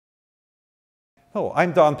Hello,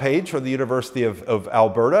 I'm Don Page from the University of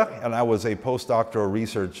Alberta, and I was a postdoctoral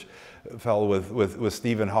research fellow with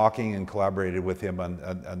Stephen Hawking and collaborated with him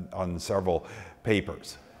on several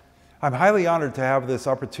papers. I'm highly honored to have this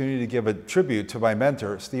opportunity to give a tribute to my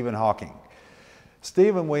mentor, Stephen Hawking.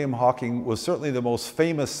 Stephen William Hawking was certainly the most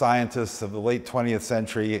famous scientist of the late 20th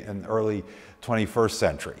century and early 21st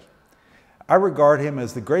century. I regard him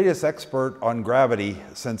as the greatest expert on gravity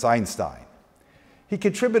since Einstein. He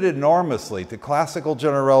contributed enormously to classical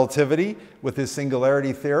general relativity with his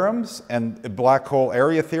singularity theorems and black hole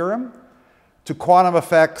area theorem, to quantum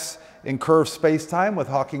effects in curved spacetime with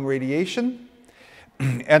Hawking radiation,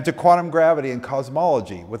 and to quantum gravity and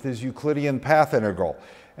cosmology with his Euclidean path integral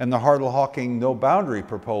and the Hartle-Hawking no boundary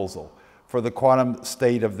proposal for the quantum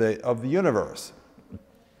state of the universe,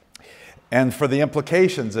 and for the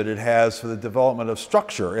implications that it has for the development of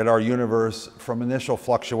structure in our universe from initial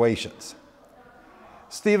fluctuations.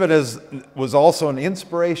 Stephen was also an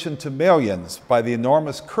inspiration to millions by the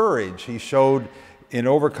enormous courage he showed in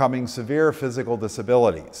overcoming severe physical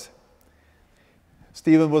disabilities.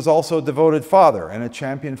 Stephen was also a devoted father and a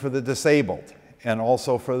champion for the disabled, and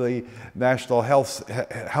also for the National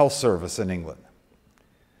Health Service in England.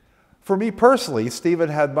 For me personally, Stephen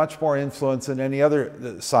had much more influence than any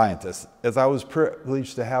other scientist, as I was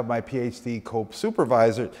privileged to have my PhD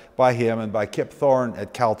co-supervised by him and by Kip Thorne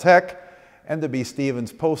at Caltech, and to be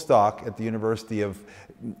Stephen's postdoc at the University of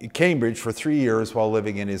Cambridge for 3 years while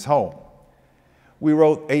living in his home. We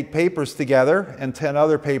wrote 8 papers together, and 10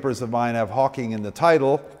 other papers of mine have Hawking in the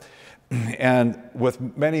title, and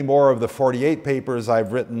with many more of the 48 papers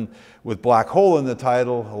I've written with black hole in the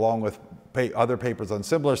title, along with other papers on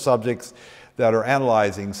similar subjects that are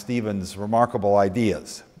analyzing Stephen's remarkable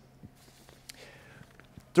ideas.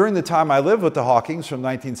 During the time I lived with the Hawkings from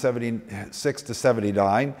 1976 to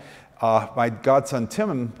 79, my godson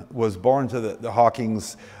Tim was born to the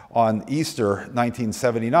Hawkings on Easter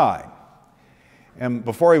 1979. And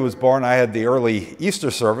before he was born, I had the early Easter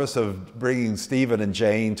service of bringing Stephen and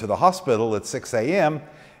Jane to the hospital at 6 a.m.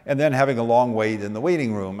 and then having a long wait in the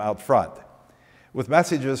waiting room out front. With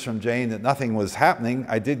messages from Jane that nothing was happening,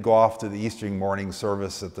 I did go off to the Easter morning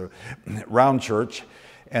service at the Round Church,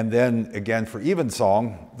 and then again for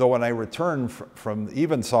Evensong, though when I returned from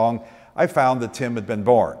Evensong, I found that Tim had been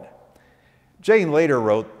born. Jane later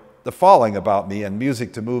wrote the following about me in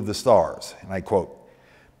Music to Move the Stars, and I quote,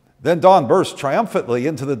 "Then Don burst triumphantly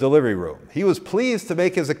into the delivery room. He was pleased to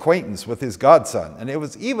make his acquaintance with his godson, and it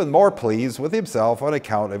was even more pleased with himself on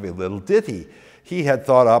account of a little ditty he had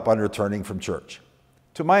thought up on returning from church.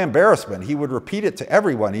 To my embarrassment, he would repeat it to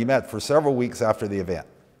everyone he met for several weeks after the event.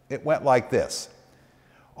 It went like this.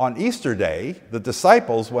 On Easter Day, the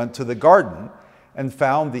disciples went to the garden and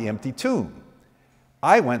found the empty tomb.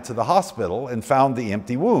 I went to the hospital and found the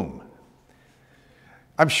empty womb."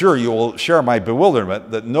 I'm sure you will share my bewilderment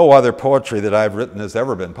that no other poetry that I've written has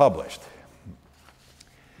ever been published.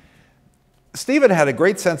 Stephen had a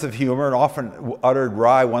great sense of humor and often uttered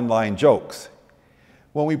wry one-line jokes.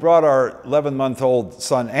 When we brought our 11-month-old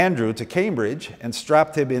son Andrew to Cambridge and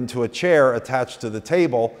strapped him into a chair attached to the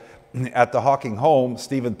table at the Hawking home,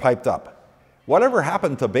 Stephen piped up, "Whatever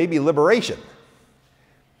happened to baby liberation?"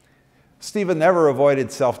 Stephen never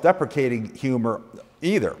avoided self-deprecating humor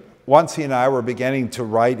either. Once he and I were beginning to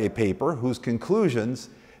write a paper whose conclusions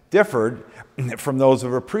differed from those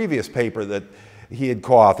of a previous paper that he had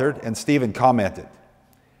co-authored, and Stephen commented,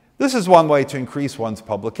 "This is one way to increase one's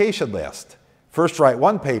publication list. First write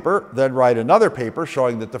one paper, then write another paper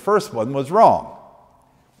showing that the first one was wrong."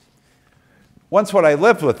 Once when I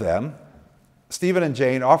lived with them, Stephen and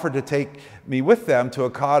Jane offered to take me with them to a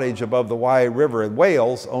cottage above the Wye River in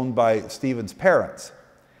Wales owned by Stephen's parents.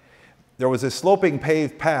 There was a sloping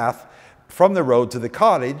paved path from the road to the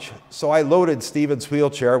cottage, so I loaded Stephen's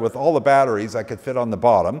wheelchair with all the batteries I could fit on the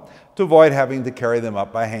bottom to avoid having to carry them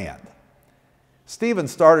up by hand. Stephen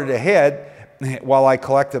started ahead while I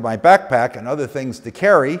collected my backpack and other things to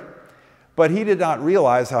carry, but he did not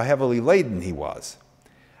realize how heavily laden he was.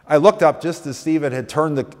 I looked up just as Stephen had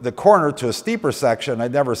turned the corner to a steeper section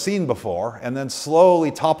I'd never seen before, and then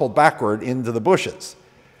slowly toppled backward into the bushes,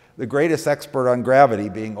 the greatest expert on gravity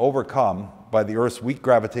being overcome by the Earth's weak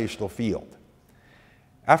gravitational field.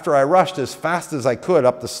 After I rushed as fast as I could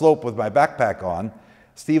up the slope with my backpack on,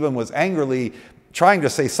 Stephen was angrily trying to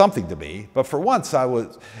say something to me, but for once I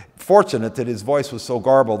was fortunate that his voice was so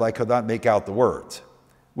garbled I could not make out the words.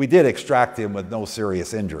 We did extract him with no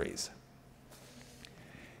serious injuries.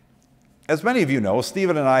 As many of you know,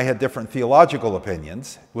 Stephen and I had different theological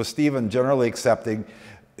opinions, with Stephen generally accepting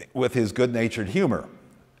with his good-natured humor.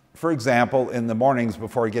 For example, in the mornings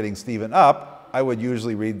before getting Stephen up, I would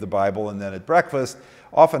usually read the Bible and then at breakfast,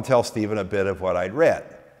 often tell Stephen a bit of what I'd read.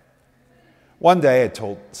 One day I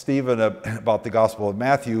told Stephen about the Gospel of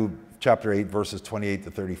Matthew, chapter 8, verses 28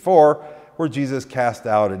 to 34, where Jesus cast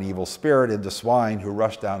out an evil spirit into swine who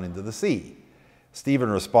rushed down into the sea. Stephen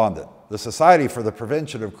responded, "The Society for the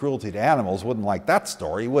Prevention of Cruelty to Animals wouldn't like that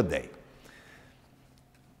story, would they?"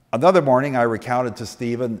 Another morning, I recounted to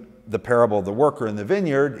Stephen the parable of the worker in the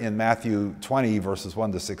vineyard in Matthew 20, verses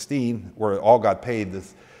 1 to 16, where all got paid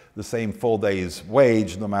the same full day's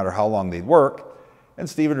wage, no matter how long they'd work. And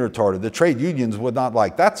Stephen retorted, "The trade unions would not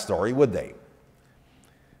like that story, would they?"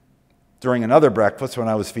 During another breakfast, when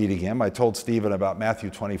I was feeding him, I told Stephen about Matthew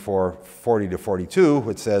 24, 40 to 42,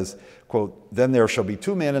 which says, quote, "Then there shall be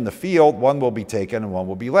 2 men in the field, one will be taken and one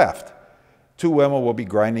will be left. 2 women will be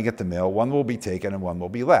grinding at the mill, one will be taken and one will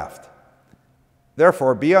be left.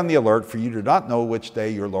 Therefore, be on the alert, for you do not know which day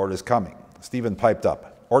your Lord is coming." Stephen piped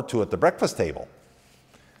up, "Or 2 at the breakfast table."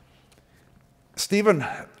 Stephen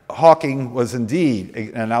Hawking was indeed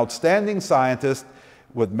an outstanding scientist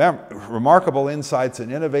with remarkable insights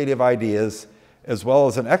and innovative ideas, as well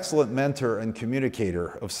as an excellent mentor and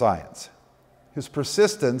communicator of science. His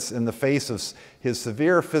persistence in the face of his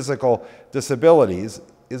severe physical disabilities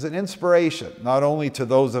is an inspiration, not only to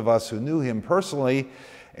those of us who knew him personally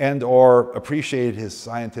and or appreciated his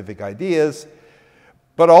scientific ideas,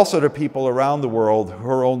 but also to people around the world who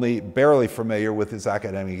are only barely familiar with his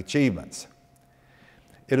academic achievements.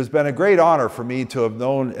 It has been a great honor for me to have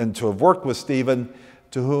known and to have worked with Stephen,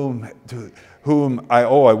 to whom I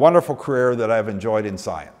owe a wonderful career that I've enjoyed in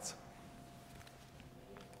science.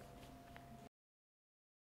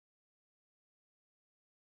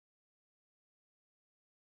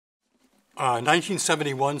 In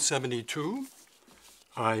 1971-72,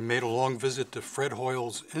 I made a long visit to Fred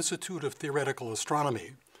Hoyle's Institute of Theoretical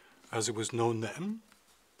Astronomy, as it was known then.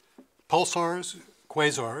 Pulsars,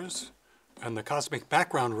 quasars, and the cosmic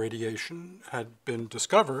background radiation had been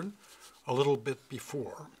discovered a little bit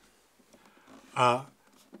before. I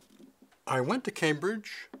went to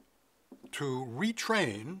Cambridge to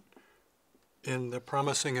retrain in the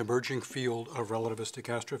promising emerging field of relativistic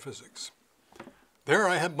astrophysics. There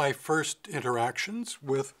I had my first interactions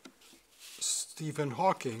with Stephen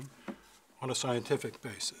Hawking on a scientific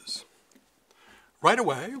basis. Right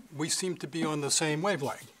away, we seemed to be on the same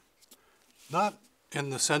wavelength, not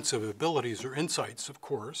in the sense of abilities or insights, of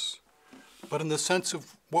course, but in the sense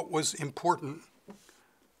of what was important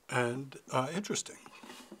and interesting.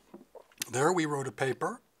 There we wrote a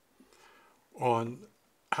paper on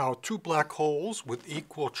how 2 black holes with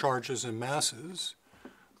equal charges and masses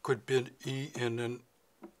could be in an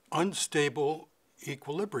unstable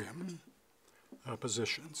equilibrium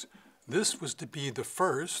positions. This was to be the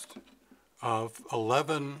first of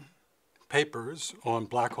 11 papers on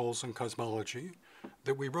black holes and cosmology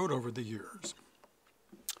that we wrote over the years.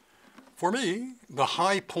 For me, the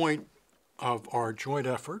high point of our joint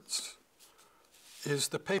efforts is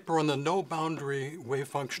the paper on the no-boundary wave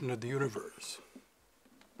function of the universe.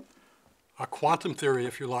 A quantum theory,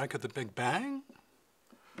 if you like, of the Big Bang,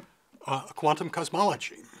 a quantum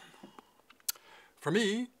cosmology. For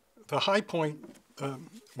me, the high point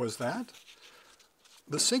was that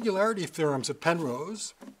the singularity theorems of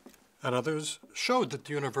Penrose and others showed that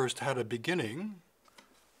the universe had a beginning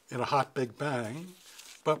in a hot Big Bang,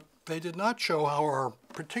 but they did not show how our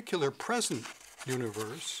particular present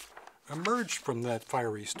universe emerged from that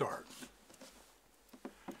fiery start.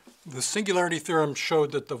 The singularity theorem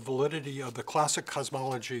showed that the validity of the classic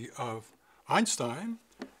cosmology of Einstein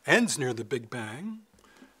ends near the Big Bang,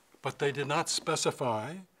 but they did not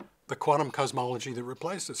specify the quantum cosmology that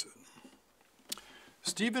replaces it.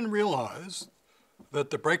 Stephen realized that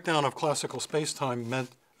the breakdown of classical spacetime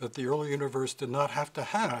meant that the early universe did not have to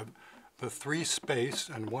have the 3 space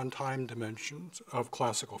and 1 time dimensions of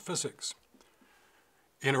classical physics.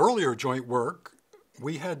 In earlier joint work,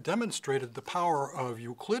 we had demonstrated the power of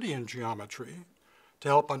Euclidean geometry to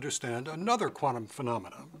help understand another quantum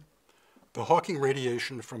phenomenon, the Hawking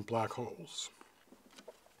radiation from black holes.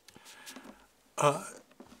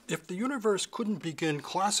 If the universe couldn't begin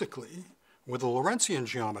classically with a Lorentzian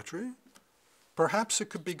geometry, perhaps it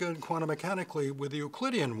could begin quantum mechanically with the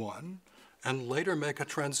Euclidean one and later make a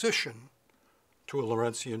transition to a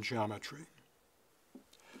Lorentzian geometry.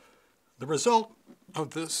 The result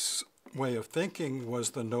of this way of thinking was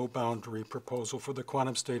the no-boundary proposal for the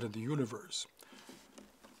quantum state of the universe.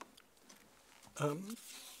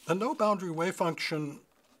 A no-boundary wave function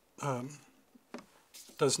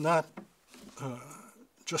does not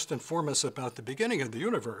just inform us about the beginning of the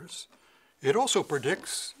universe. It also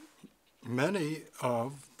predicts many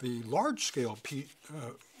of the large-scale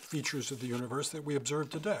features of the universe that we observe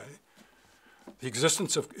today. The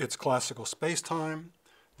existence of its classical space-time,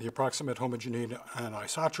 the approximate homogeneity and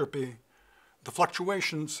isotropy, the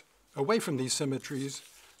fluctuations away from these symmetries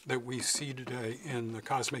that we see today in the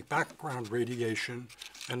cosmic background radiation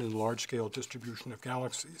and in large-scale distribution of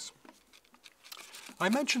galaxies. I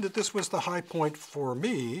mentioned that this was the high point for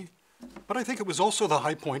me, but I think it was also the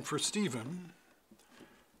high point for Stephen.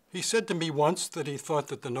 He said to me once that he thought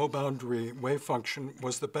that the no-boundary wave function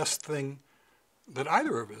was the best thing that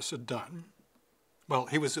either of us had done. Well,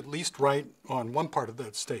 he was at least right on one part of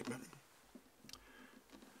that statement.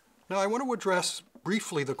 Now, I want to address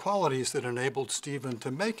briefly the qualities that enabled Stephen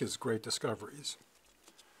to make his great discoveries.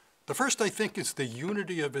 The first, I think, is the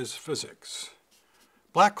unity of his physics.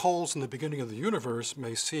 Black holes in the beginning of the universe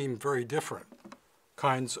may seem very different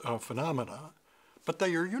kinds of phenomena, but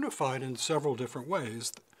they are unified in several different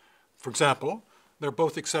ways. For example, they're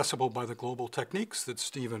both accessible by the global techniques that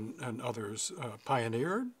Stephen and others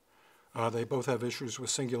pioneered. They both have issues with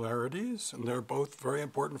singularities, and they're both very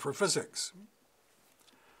important for physics.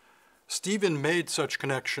 Stephen made such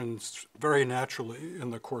connections very naturally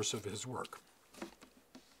in the course of his work.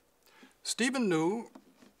 Stephen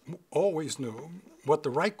always knew, what the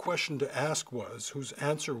right question to ask was, whose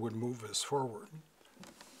answer would move us forward.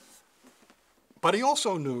 But he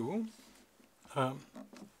also knew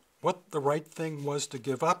what the right thing was to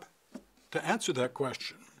give up to answer that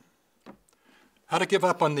question. How to give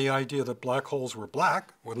up on the idea that black holes were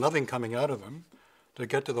black, with nothing coming out of them, to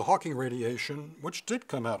get to the Hawking radiation, which did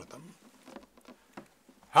come out of them.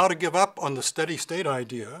 How to give up on the steady state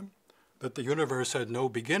idea that the universe had no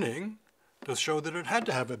beginning to show that it had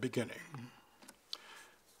to have a beginning.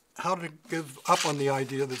 How to give up on the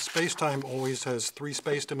idea that space-time always has 3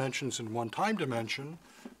 space dimensions and 1 time dimension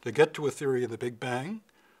to get to a theory of the Big Bang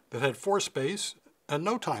that had 4 space and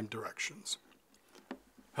no time directions.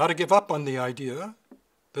 How to give up on the idea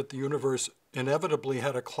that the universe inevitably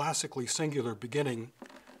had a classically singular beginning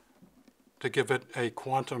to give it a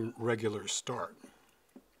quantum regular start.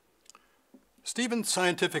 Stephen's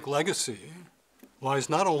scientific legacy lies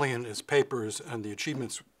not only in his papers and the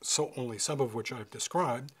achievements, only some of which I've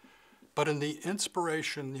described, but in the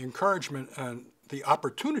inspiration, the encouragement, and the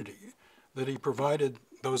opportunity that he provided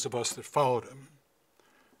those of us that followed him.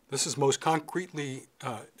 This is most concretely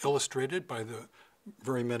illustrated by the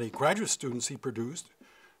very many graduate students he produced,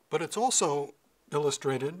 but it's also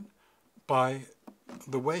illustrated by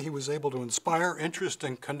the way he was able to inspire interest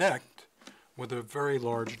and connect with a very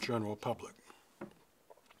large general public.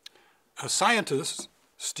 As scientists,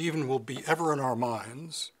 Stephen will be ever in our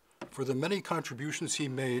minds for the many contributions he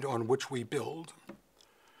made on which we build.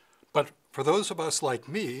 But for those of us like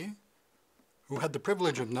me, who had the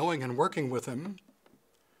privilege of knowing and working with him,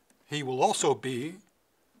 he will also be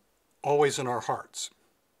always in our hearts.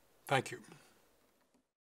 Thank you.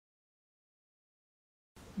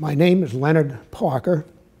 My name is Leonard Parker.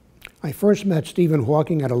 I first met Stephen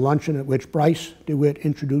Hawking at a luncheon at which Bryce DeWitt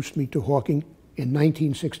introduced me to Hawking in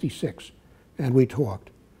 1966, and we talked.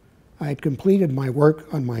 I had completed my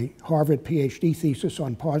work on my Harvard PhD thesis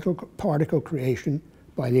on particle creation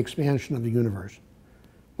by the expansion of the universe.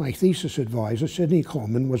 My thesis advisor, Sidney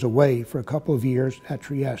Coleman, was away for a couple of years at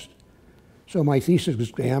Trieste, so my thesis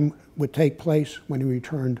exam would take place when he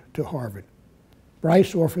returned to Harvard.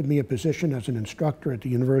 Bryce offered me a position as an instructor at the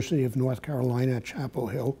University of North Carolina at Chapel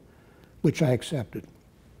Hill, which I accepted.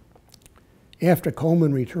 After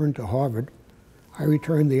Coleman returned to Harvard, I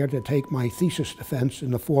returned there to take my thesis defense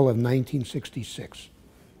in the fall of 1966.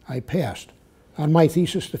 I passed. On my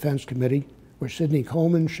thesis defense committee were Sidney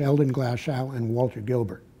Coleman, Sheldon Glashow, and Walter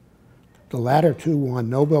Gilbert. The latter two won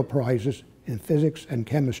Nobel Prizes in physics and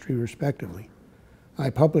chemistry, respectively. I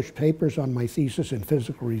published papers on my thesis in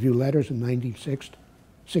Physical Review Letters in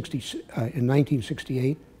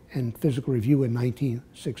 1968 and Physical Review in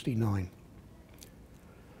 1969.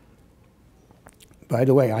 By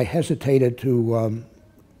the way, I hesitated to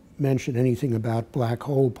mention anything about black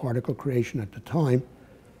hole particle creation at the time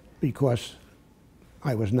because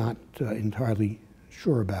I was not entirely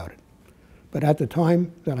sure about it. But at the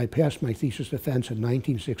time that I passed my thesis defense in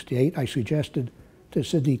 1968, I suggested to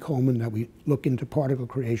Sidney Coleman that we look into particle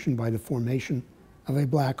creation by the formation of a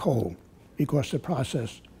black hole, because the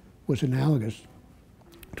process was analogous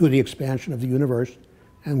to the expansion of the universe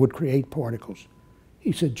and would create particles.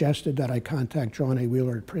 He suggested that I contact John A.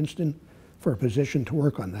 Wheeler at Princeton for a position to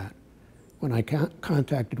work on that. When I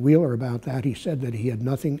contacted Wheeler about that, he said that he had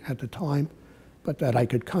nothing at the time, but that I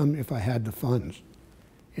could come if I had the funds.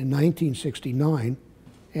 In 1969,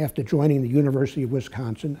 after joining the University of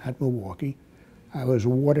Wisconsin at Milwaukee, I was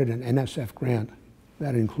awarded an NSF grant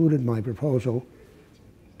that included my proposal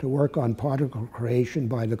to work on particle creation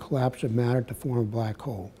by the collapse of matter to form a black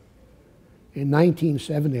hole. In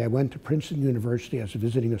 1970, I went to Princeton University as a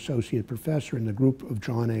visiting associate professor in the group of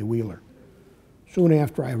John A. Wheeler. Soon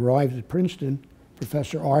after I arrived at Princeton,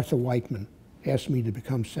 Professor Arthur Whiteman asked me to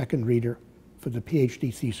become second reader for the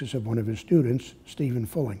PhD thesis of one of his students, Stephen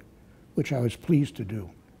Fulling, which I was pleased to do.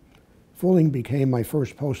 Fulling became my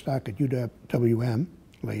first postdoc at UWM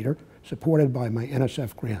later, supported by my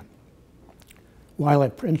NSF grant. While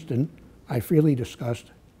at Princeton, I freely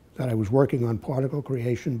discussed that I was working on particle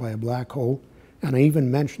creation by a black hole, and I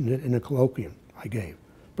even mentioned it in a colloquium I gave.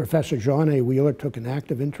 Professor John A. Wheeler took an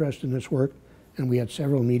active interest in this work, and we had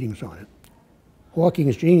several meetings on it.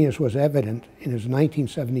 Hawking's genius was evident in his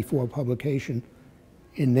 1974 publication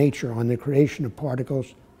in Nature on the creation of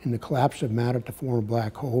particles in the collapse of matter to form a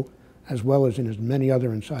black hole, as well as in his many other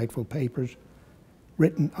insightful papers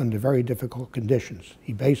written under very difficult conditions.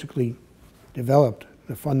 He basically developed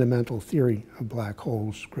the fundamental theory of black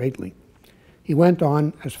holes greatly. He went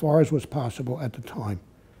on as far as was possible at the time.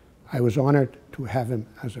 I was honored to have him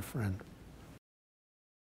as a friend.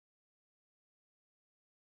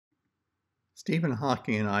 Stephen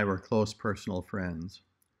Hawking and I were close personal friends.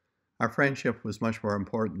 Our friendship was much more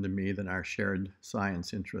important to me than our shared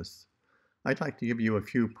science interests. I'd like to give you a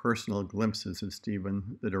few personal glimpses of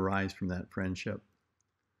Stephen that arise from that friendship.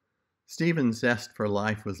 Stephen's zest for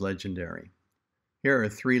life was legendary. Here are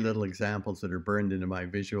three little examples that are burned into my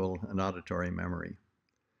visual and auditory memory.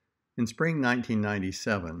 In spring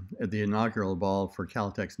 1997, at the inaugural ball for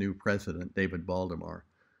Caltech's new president, David Baltimore,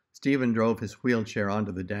 Stephen drove his wheelchair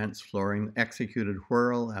onto the dance floor and executed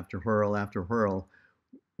whirl after whirl after whirl,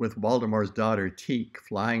 with Baltimore's daughter, Teak,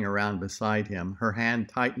 flying around beside him, her hand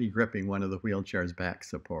tightly gripping one of the wheelchair's back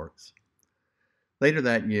supports. Later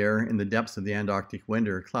that year, in the depths of the Antarctic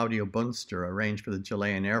winter, Claudio Bunster arranged for the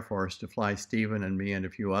Chilean Air Force to fly Stephen and me and a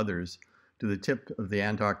few others to the tip of the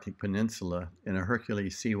Antarctic Peninsula in a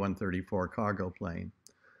Hercules C-134 cargo plane.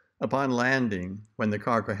 Upon landing, when the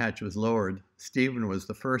cargo hatch was lowered, Stephen was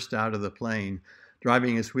the first out of the plane,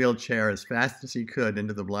 driving his wheelchair as fast as he could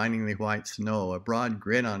into the blindingly white snow, a broad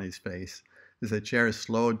grin on his face as the chair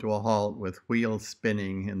slowed to a halt with wheels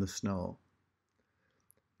spinning in the snow.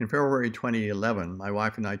 In February 2011, my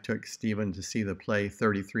wife and I took Stephen to see the play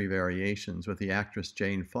 33 Variations with the actress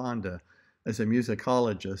Jane Fonda as a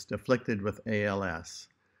musicologist afflicted with ALS,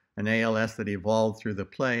 an ALS that evolved through the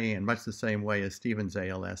play in much the same way as Stephen's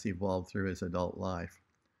ALS evolved through his adult life.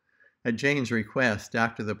 At Jane's request,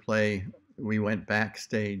 after the play, we went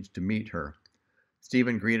backstage to meet her.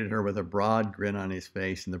 Stephen greeted her with a broad grin on his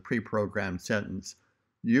face and the pre-programmed sentence,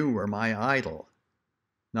 "You were my idol."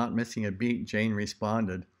 Not missing a beat, Jane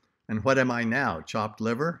responded, "And what am I now, chopped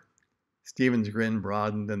liver?" Stephen's grin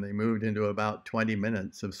broadened and they moved into about 20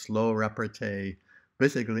 minutes of slow repartee,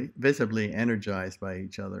 visibly energized by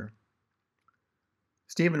each other.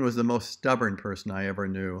 Stephen was the most stubborn person I ever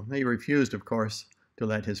knew. He refused, of course, to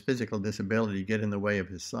let his physical disability get in the way of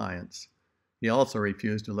his science. He also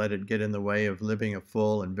refused to let it get in the way of living a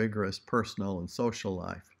full and vigorous personal and social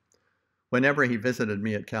life. Whenever he visited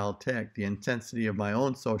me at Caltech, the intensity of my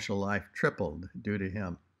own social life tripled due to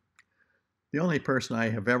him. The only person I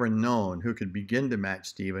have ever known who could begin to match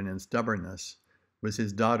Stephen in stubbornness was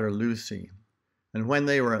his daughter Lucy. And when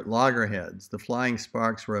they were at loggerheads, the flying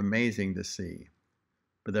sparks were amazing to see.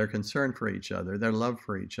 But their concern for each other, their love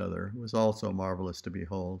for each other, was also marvelous to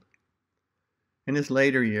behold. In his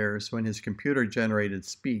later years, when his computer-generated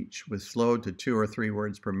speech was slowed to 2 or 3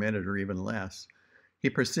 words per minute or even less, he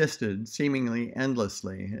persisted, seemingly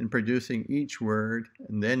endlessly, in producing each word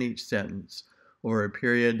and then each sentence over a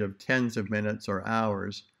period of tens of minutes or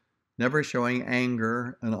hours, never showing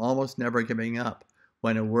anger and almost never giving up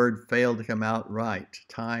when a word failed to come out right,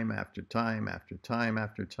 time after time after time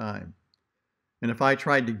after time. And if I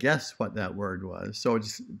tried to guess what that word was, so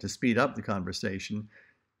to speed up the conversation,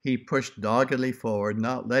 he pushed doggedly forward,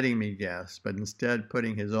 not letting me guess, but instead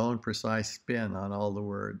putting his own precise spin on all the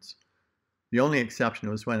words. The only exception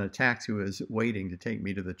was when a taxi was waiting to take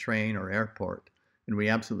me to the train or airport, and we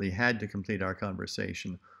absolutely had to complete our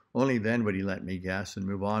conversation. Only then would he let me guess and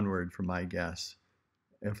move onward from my guess,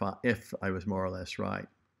 if I was more or less right.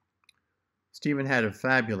 Stephen had a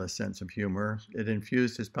fabulous sense of humor. It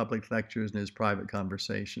infused his public lectures and his private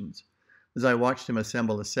conversations. As I watched him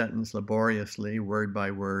assemble a sentence laboriously, word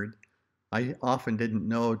by word, I often didn't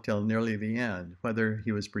know till nearly the end whether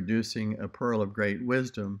he was producing a pearl of great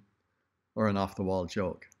wisdom or an off-the-wall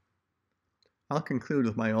joke. I'll conclude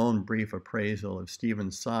with my own brief appraisal of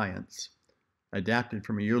Stephen's science, adapted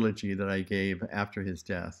from a eulogy that I gave after his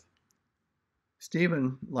death.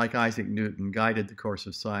 Stephen, like Isaac Newton, guided the course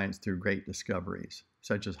of science through great discoveries,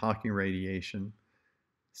 such as Hawking radiation,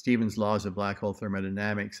 Stephen's laws of black hole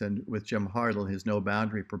thermodynamics, and with Jim Hartle, his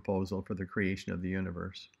no-boundary proposal for the creation of the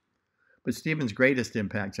universe. But Stephen's greatest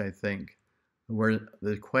impacts, I think, were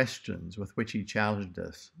the questions with which he challenged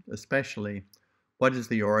us, especially what is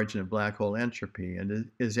the origin of black hole entropy, and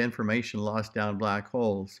is information lost down black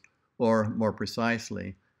holes, or more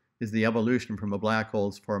precisely, is the evolution from a black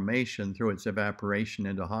hole's formation through its evaporation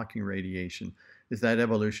into Hawking radiation, is that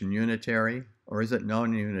evolution unitary, or is it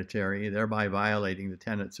non-unitary, thereby violating the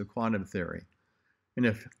tenets of quantum theory? And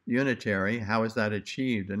if unitary, how is that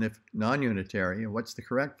achieved? And if non-unitary, what's the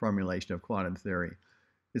correct formulation of quantum theory?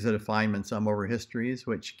 Is it a Feynman sum over histories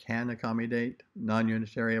which can accommodate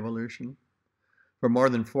non-unitary evolution? For more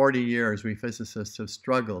than 40 years, we physicists have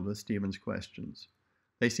struggled with Stephen's questions.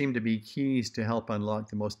 They seem to be keys to help unlock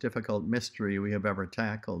the most difficult mystery we have ever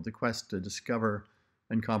tackled, the quest to discover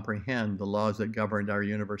and comprehend the laws that governed our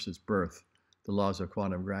universe's birth, the laws of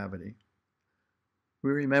quantum gravity.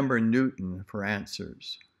 We remember Newton for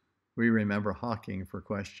answers. We remember Hawking for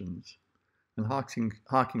questions. And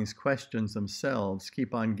Hawking's questions themselves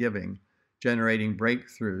keep on giving, generating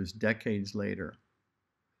breakthroughs decades later.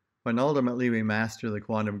 When ultimately we master the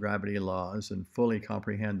quantum gravity laws and fully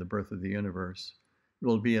comprehend the birth of the universe, it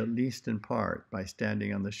will be at least in part by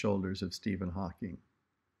standing on the shoulders of Stephen Hawking.